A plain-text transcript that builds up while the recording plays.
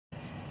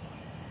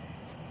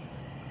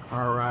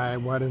Alright,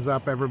 what is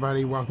up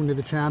everybody? Welcome to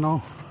the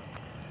channel.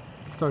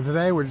 So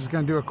today we're just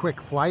going to do a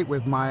quick flight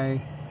with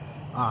my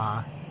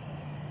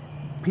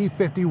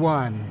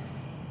P51.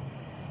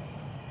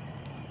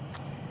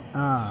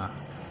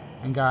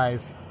 And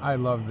guys, I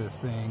love this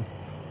thing.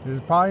 This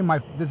is probably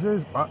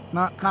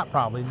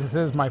this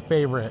is my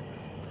favorite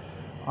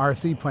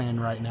RC plane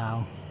right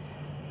now.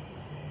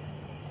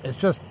 It's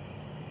just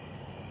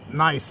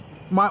nice.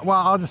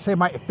 I'll just say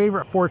my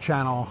favorite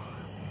 4-channel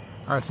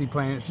RC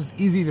plane. It's just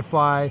easy to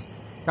fly.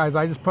 Guys,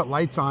 I just put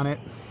lights on it.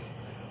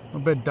 A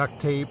little bit of duct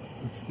tape.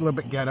 It's a little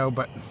bit ghetto,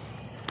 but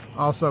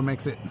also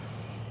makes it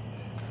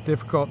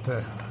difficult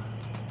to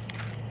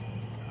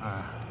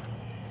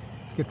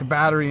get the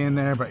battery in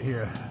there. But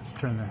here, let's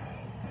turn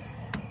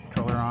the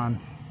controller on.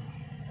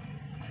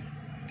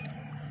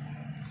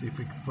 See if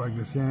we can plug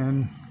this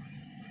in.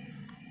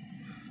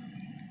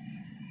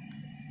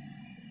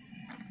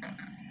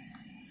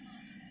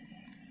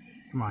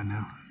 Come on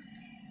now.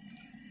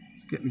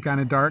 It's getting kind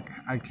of dark.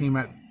 I came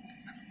at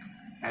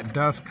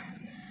dusk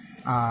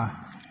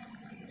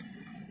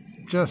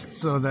just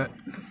so that,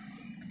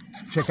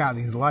 check out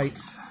these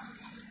lights.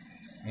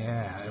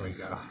 Yeah, there we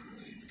go.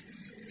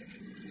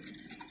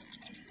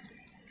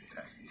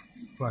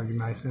 Plug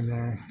nice in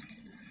there.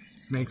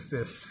 Makes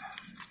this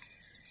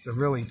a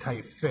really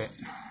tight fit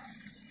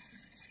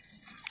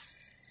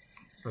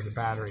for the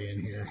battery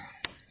in here.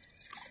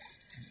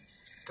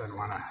 Doesn't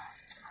want to,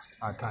 a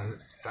lot of times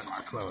it doesn't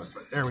want to close,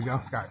 but there we go,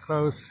 got it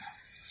closed.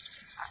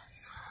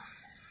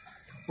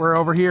 We're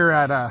over here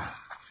at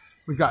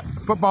we got a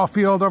football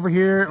field over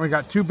here, and we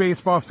got 2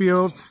 baseball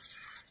fields.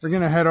 We're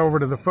gonna head over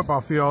to the football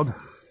field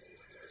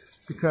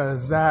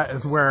because that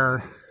is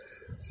where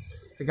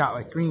they got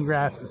like green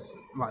grass. It's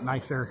a lot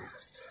nicer.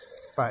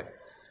 But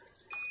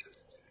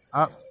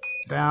up,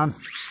 down,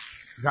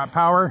 we got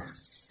power.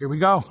 Here we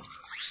go.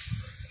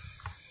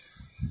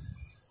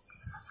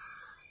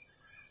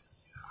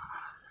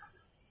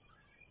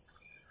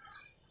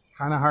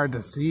 Kind of hard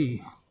to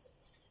see.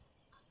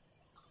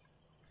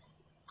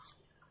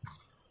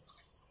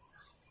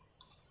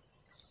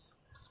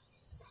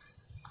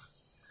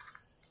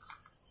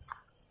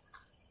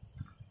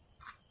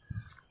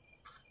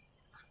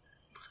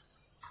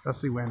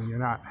 Especially when you're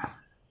not.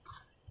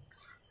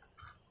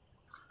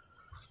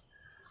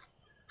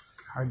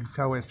 Hard to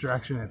tell which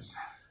direction it's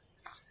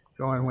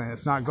going when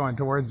it's not going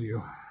towards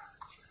you.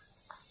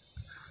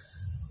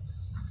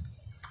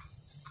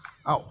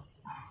 Oh,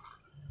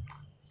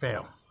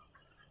 fail.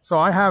 So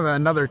I have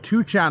another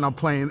 2-channel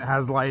plane that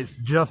has lights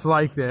just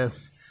like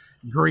this.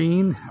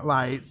 Green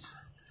lights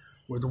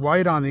with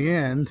white on the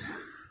end.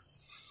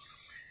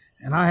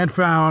 And I had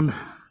found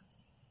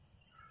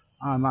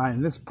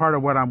online, this is part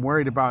of what I'm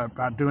worried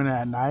about doing it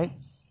at night,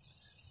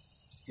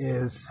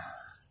 is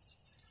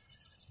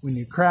when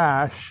you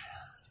crash,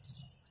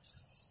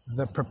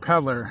 the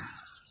propeller,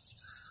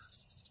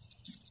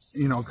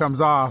 comes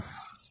off.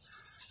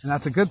 And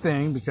that's a good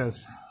thing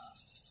because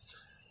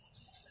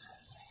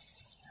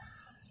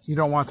you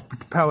don't want the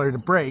propeller to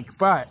break.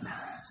 But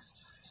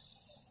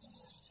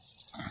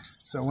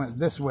so I went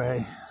this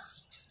way.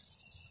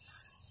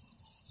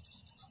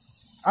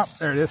 Oh,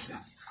 there it is.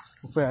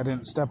 Hopefully I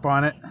didn't step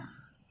on it.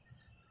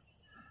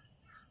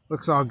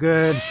 Looks all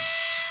good.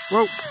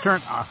 Whoa,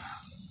 turn off.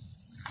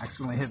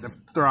 Accidentally hit the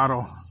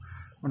throttle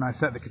when I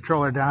set the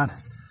controller down.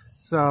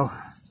 So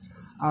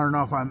I don't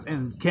know if I'm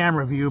in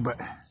camera view, but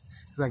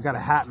because I got a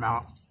hat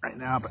mount right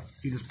now, but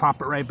you just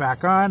pop it right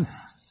back on.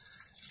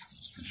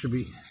 It should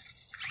be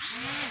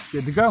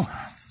good to go.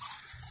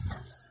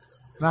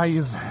 Now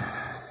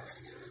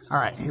all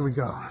right, here we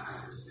go.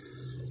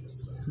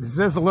 This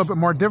is a little bit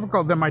more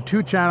difficult than my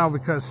 2-channel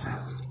because,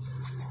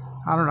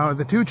 I don't know,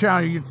 the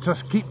 2-channel, you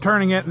just keep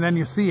turning it and then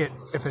you see it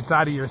if it's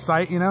out of your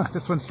sight,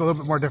 This one's a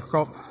little bit more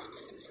difficult,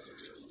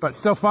 but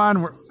still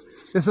fun.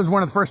 This is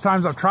one of the first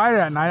times I've tried it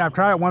at night. I've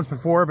tried it once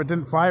before, but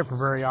didn't fly it for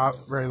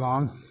very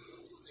long.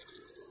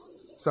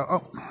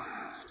 So,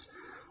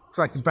 looks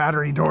like the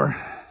battery door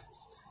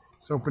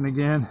is open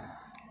again.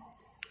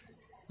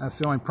 That's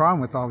the only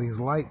problem with all these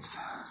lights.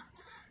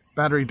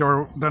 Battery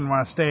door doesn't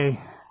want to stay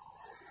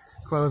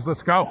closed.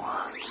 Let's go.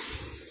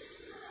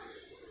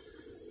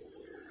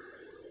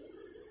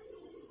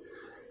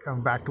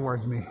 Coming back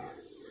towards me.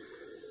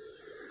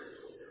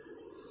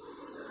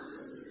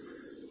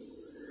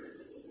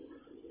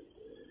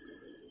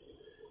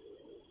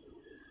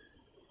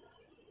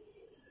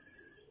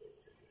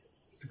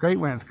 It's great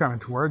when it's coming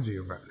towards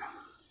you, but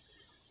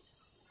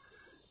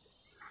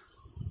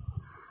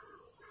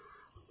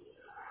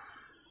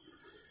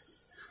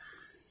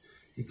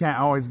you can't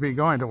always be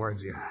going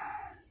towards you.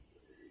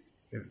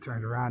 Get it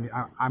turned around.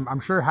 I'm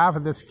sure half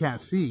of this you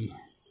can't see.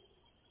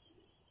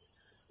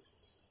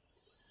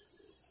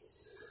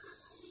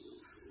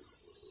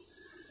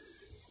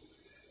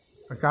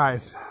 But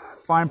guys,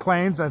 flying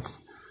planes, this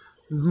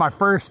is my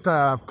first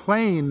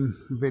plane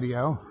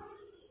video.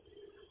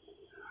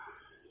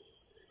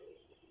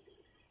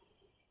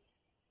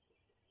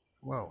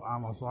 Whoa, I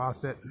almost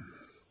lost it.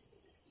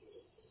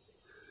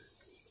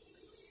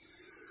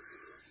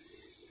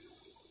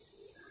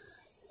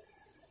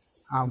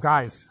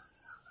 Guys,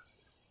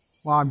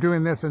 while I'm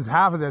doing this, since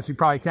half of this you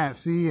probably can't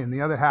see, and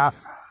the other half,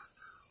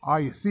 all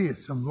you see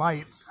is some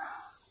lights,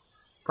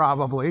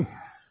 probably.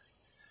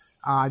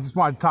 I just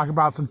wanted to talk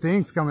about some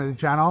things coming to the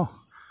channel.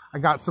 I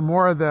got some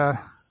more of the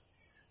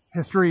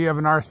history of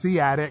an RC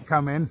addict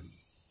coming.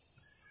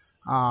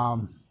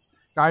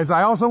 Guys,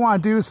 I also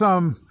want to do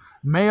some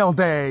mail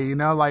day, you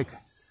know, like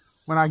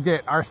when I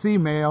get RC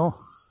mail,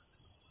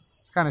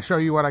 to kind of show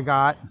you what I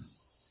got.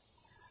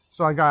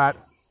 So I'm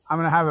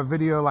going to have a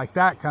video like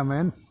that come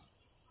in.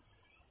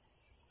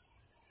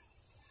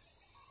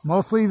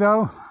 Mostly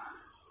though,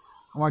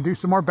 I want to do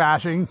some more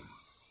bashing.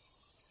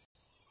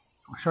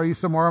 I'll show you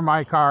some more of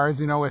my cars,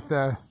 you know, with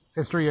the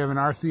history of an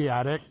RC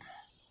addict.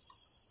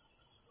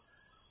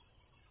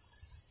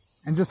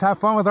 And just have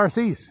fun with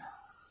RCs.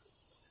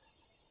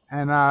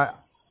 And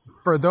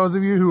for those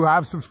of you who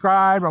have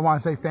subscribed, I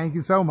want to say thank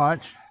you so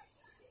much.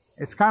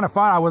 It's kind of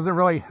fun. I wasn't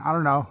really, I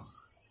don't know.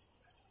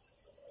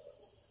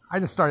 I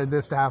just started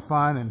this to have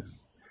fun,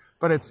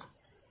 but it's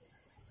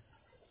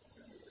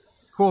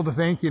cool to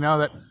think, you know,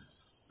 that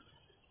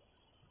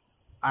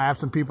I have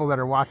some people that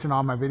are watching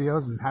all my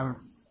videos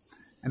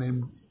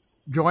and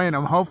enjoying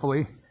them,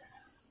 hopefully.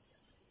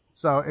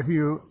 So if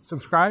you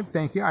subscribe,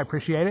 thank you. I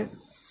appreciate it.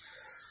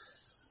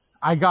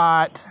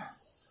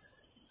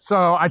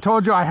 So I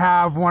told you I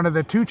have one of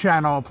the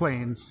 2-channel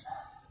planes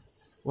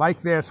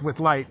like this with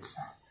lights.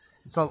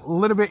 It's a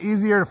little bit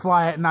easier to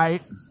fly at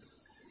night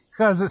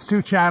because it's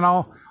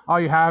 2-channel. All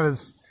you have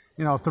is,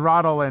 you know,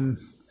 throttle and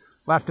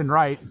left and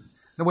right.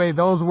 The way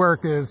those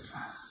work is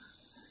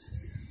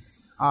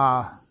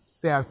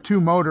they have 2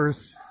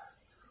 motors,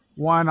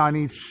 one on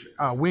each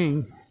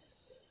wing.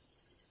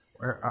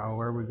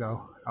 Where we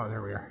go? Oh,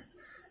 there we are.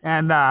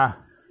 And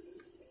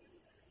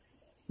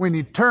when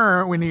you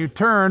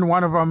turn,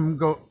 one of them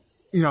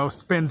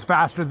spins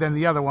faster than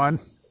the other one,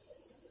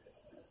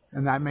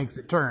 and that makes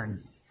it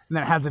turn. And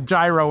then it has a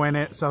gyro in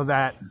it, so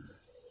that,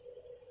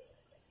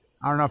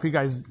 I don't know if you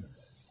guys,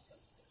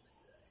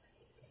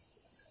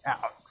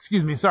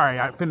 excuse me, sorry,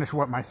 I finished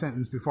my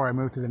sentence before I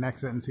move to the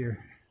next sentence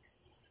here.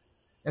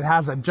 It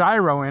has a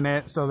gyro in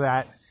it so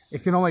that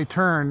it can only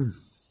turn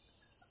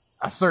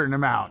a certain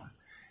amount.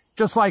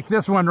 Just like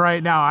this one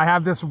right now, I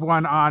have this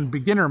one on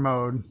beginner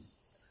mode,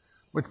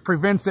 which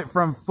prevents it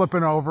from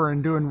flipping over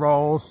and doing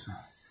rolls,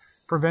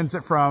 prevents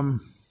it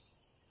from,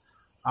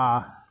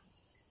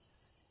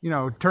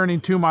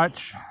 turning too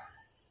much.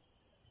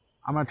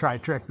 I'm going to try a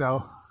trick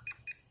though.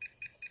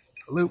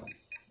 Loop.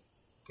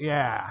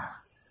 Yeah.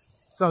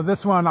 So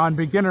this one on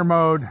beginner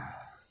mode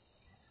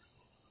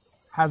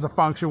has a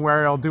function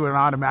where it'll do an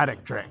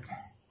automatic trick.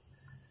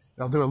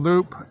 It'll do a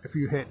loop if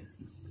you hit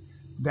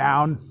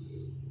down.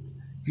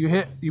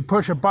 You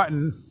push a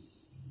button,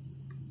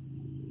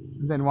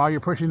 and then while you're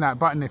pushing that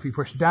button, if you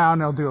push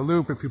down, it'll do a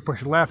loop. If you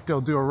push left,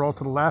 it'll do a roll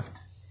to the left.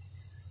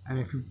 And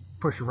if you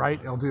push right,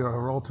 it'll do a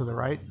roll to the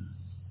right,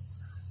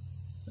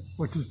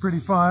 which is pretty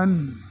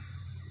fun.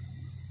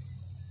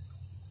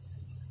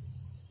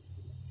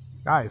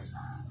 Guys,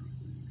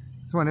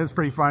 this one is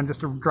pretty fun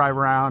just to drive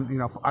around,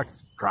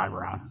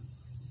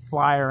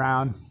 fly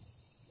around.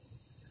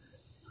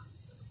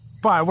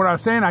 But what I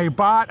was saying, I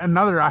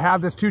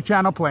have this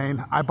 2-channel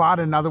plane. I bought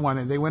another one,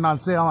 and they went on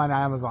sale on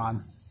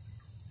Amazon.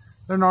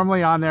 They're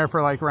normally on there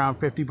for like around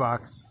 50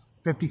 bucks,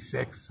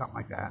 56, something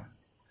like that.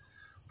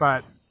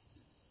 But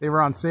they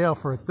were on sale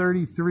for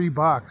 33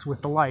 bucks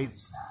with the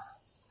lights.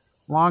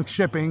 Long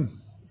shipping.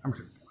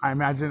 I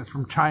imagine it's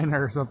from China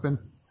or something.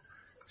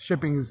 It's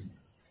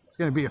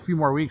going to be a few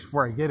more weeks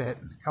before I get it,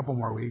 a couple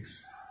more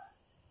weeks.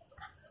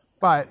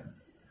 But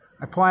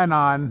I plan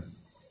on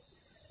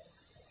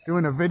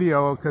doing a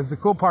video, because the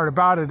cool part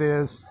about it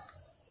is,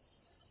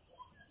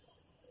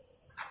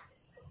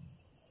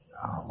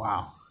 oh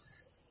wow,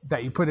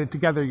 that you put it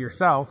together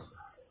yourself.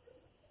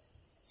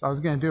 So I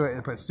was going to do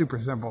it, but it's super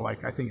simple.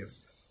 Like, I think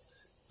it's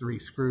 3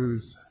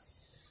 screws,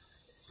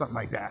 something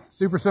like that.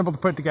 Super simple to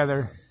put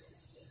together.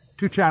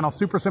 2-channel,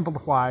 super simple to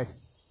fly,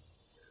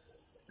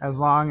 as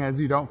long as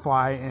you don't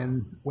fly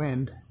in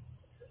wind.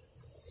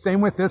 Same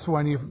with this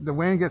one. The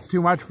wind gets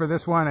too much for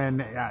this one,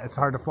 and it's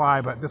hard to fly,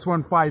 but this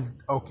one flies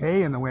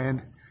okay in the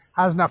wind.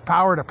 Has enough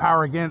power to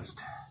power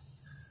against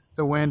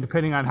the wind,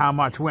 depending on how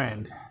much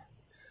wind.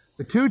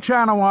 The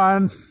 2-channel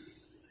one,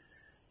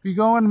 if you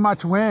go in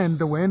much wind,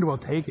 the wind will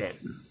take it.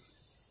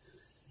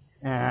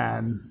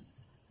 And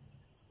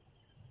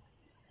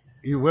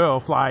you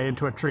will fly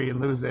into a tree and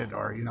lose it,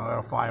 or,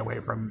 it'll fly away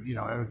from,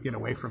 it'll get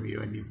away from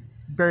you, and you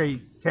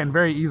can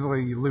very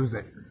easily lose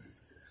it.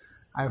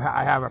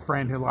 I have a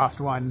friend who lost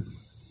one.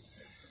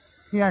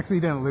 He actually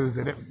didn't lose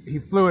it. He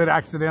flew it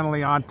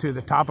accidentally onto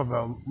the top of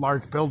a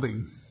large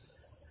building.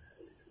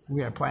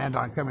 We had planned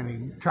on coming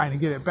and trying to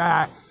get it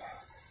back.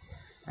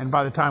 And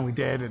by the time we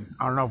did, and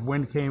I don't know if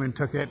wind came and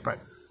took it, but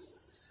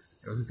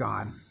it was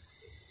gone.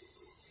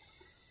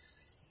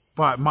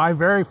 But my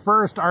very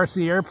first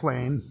RC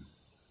airplane,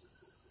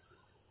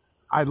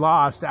 I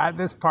lost at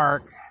this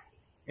park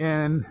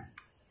in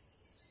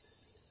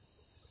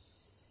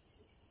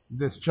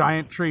this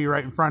giant tree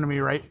right in front of me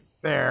right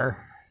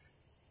there.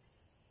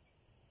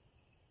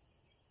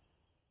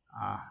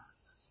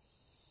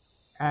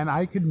 And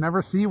I could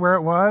never see where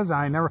it was.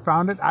 I never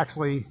found it.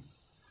 Actually,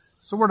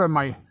 sort of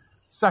my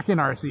second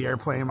RC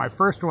airplane. My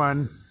first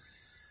one,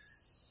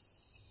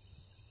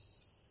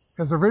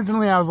 because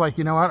originally I was like,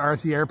 you know what,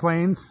 RC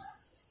airplanes,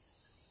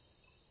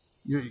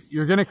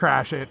 you're going to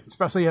crash it,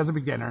 especially as a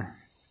beginner.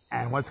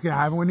 And what's going to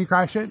happen when you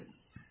crash it?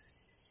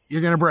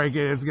 You're going to break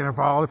it, it's going to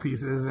fall to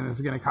pieces, and it's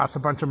going to cost a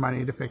bunch of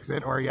money to fix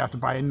it, or you have to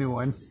buy a new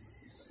one.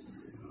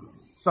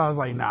 So I was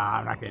like, nah,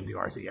 I'm not going to do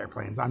RC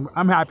airplanes. I'm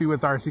happy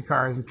with RC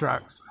cars and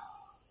trucks.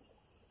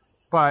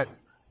 But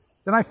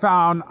then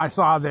I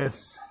saw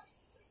this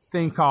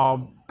thing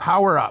called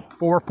Power Up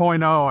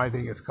 4.0, I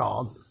think it's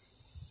called.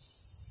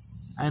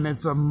 And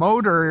it's a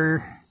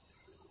motor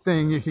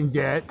thing you can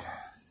get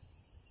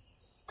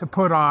to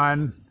put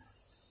on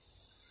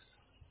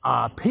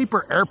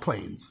paper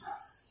airplanes.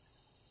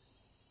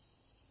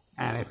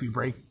 And if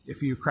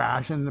you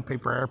crash and the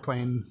paper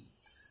airplane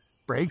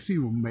breaks,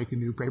 you make a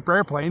new paper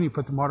airplane, you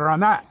put the motor on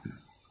that.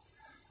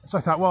 So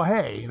I thought, well,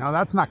 hey,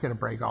 that's not going to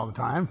break all the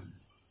time.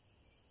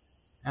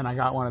 And I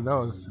got one of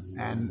those,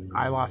 and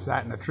I lost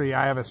that in a tree.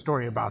 I have a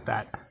story about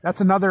that.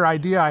 That's another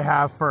idea I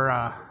have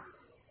for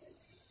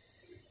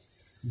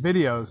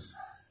videos,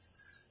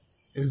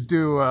 is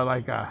do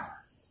like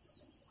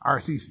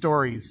RC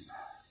stories.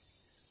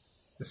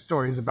 The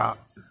stories about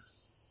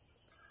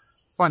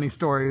funny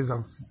stories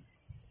of.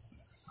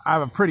 I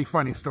have a pretty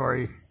funny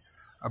story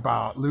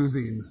about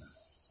losing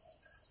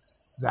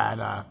that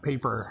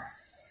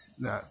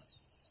the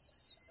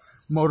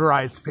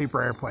motorized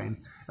paper airplane.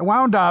 It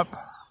wound up,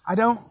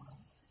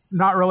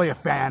 not really a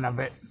fan of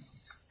it,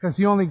 because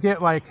you only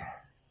get like,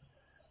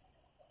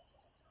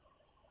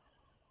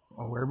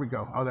 oh, where'd we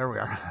go? Oh, there we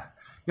are.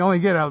 You only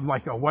get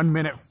like a 1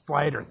 minute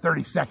flight or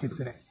 30 seconds,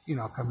 and it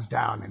comes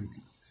down,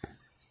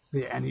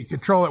 and you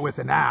control it with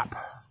an app.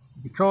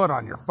 You control it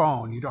on your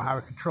phone. You don't have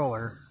a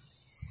controller.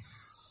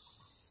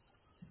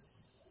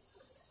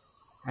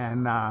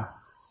 And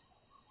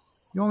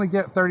you only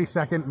get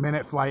 30-second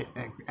minute flight,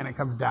 and it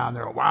comes down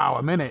there. Wow,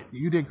 a minute.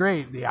 You did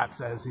great, the app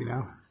says,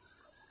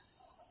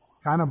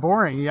 Kind of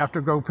boring. You have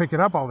to go pick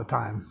it up all the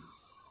time.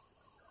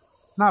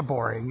 Not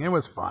boring. It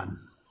was fun.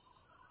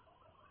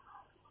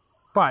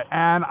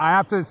 And I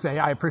have to say,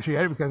 I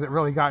appreciate it because it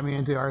really got me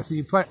into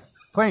RC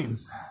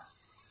planes.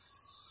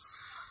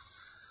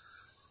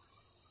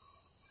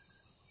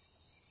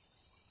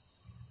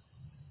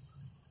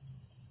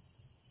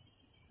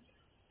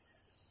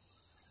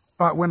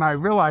 But when I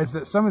realized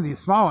that some of these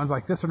small ones,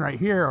 like this one right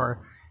here, or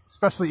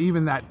especially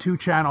even that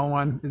 2-channel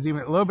one, is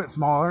even a little bit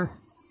smaller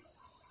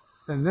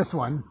than this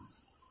one.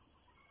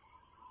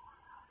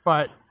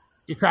 But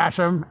you crash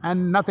them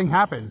and nothing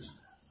happens.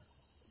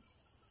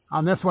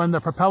 On this one,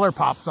 the propeller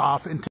pops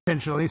off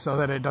intentionally so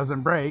that it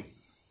doesn't break.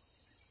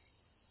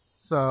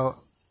 So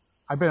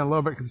I've been a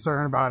little bit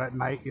concerned about it at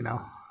night, I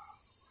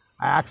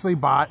actually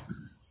bought,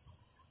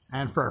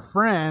 and for a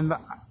friend,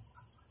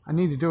 I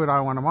need to do it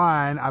on one of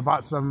mine, I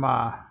bought some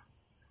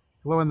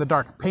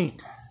glow-in-the-dark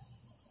paint.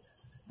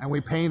 And we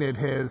painted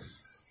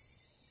his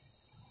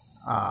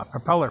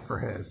propeller for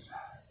his.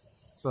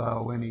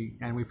 So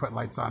and we put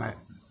lights on it.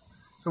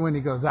 So when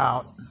he goes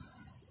out,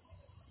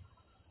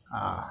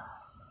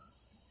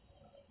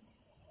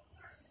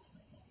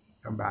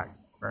 come back.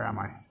 Where am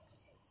I?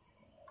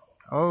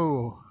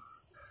 Oh,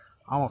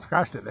 almost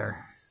crashed it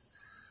there.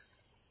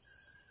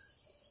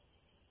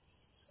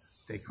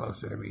 Stay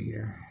closer to me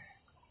here.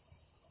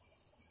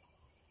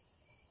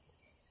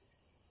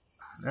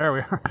 There we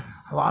are.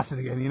 I lost it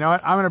again. You know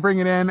what? I'm going to bring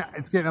it in.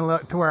 It's getting a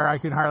little to where I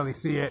can hardly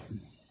see it.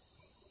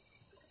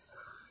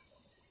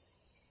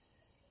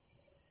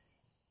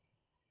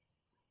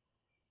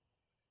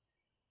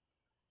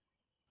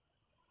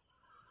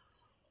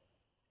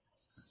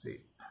 Let's see.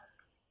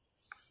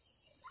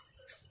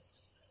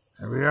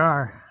 There we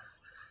are.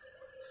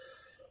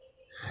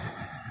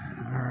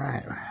 All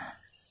right.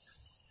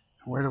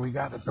 Where do we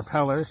got the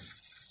propeller?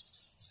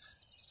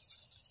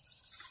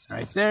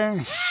 Right there.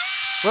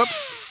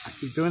 Whoops. I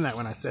keep doing that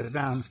when I set it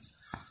down.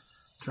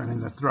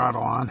 Turning the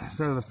throttle on.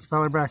 Throw the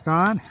propeller back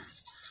on.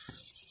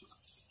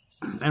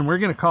 And we're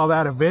going to call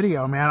that a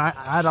video, man.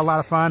 I had a lot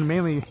of fun.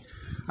 Mainly,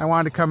 I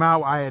wanted to come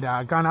out. I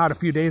had gone out a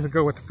few days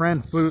ago with a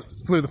friend, flew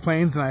the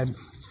planes, and I had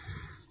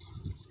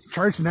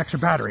charged an extra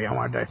battery. I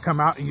wanted to come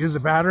out and use the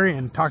battery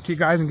and talk to you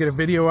guys and get a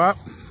video up.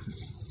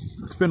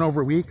 It's been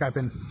over a week. I've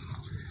been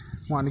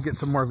wanting to get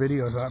some more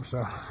videos up.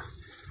 So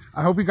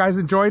I hope you guys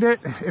enjoyed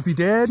it. If you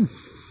did,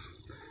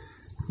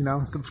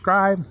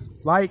 subscribe,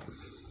 like,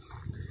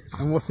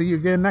 and we'll see you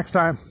again next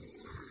time.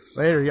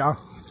 Later,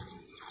 y'all.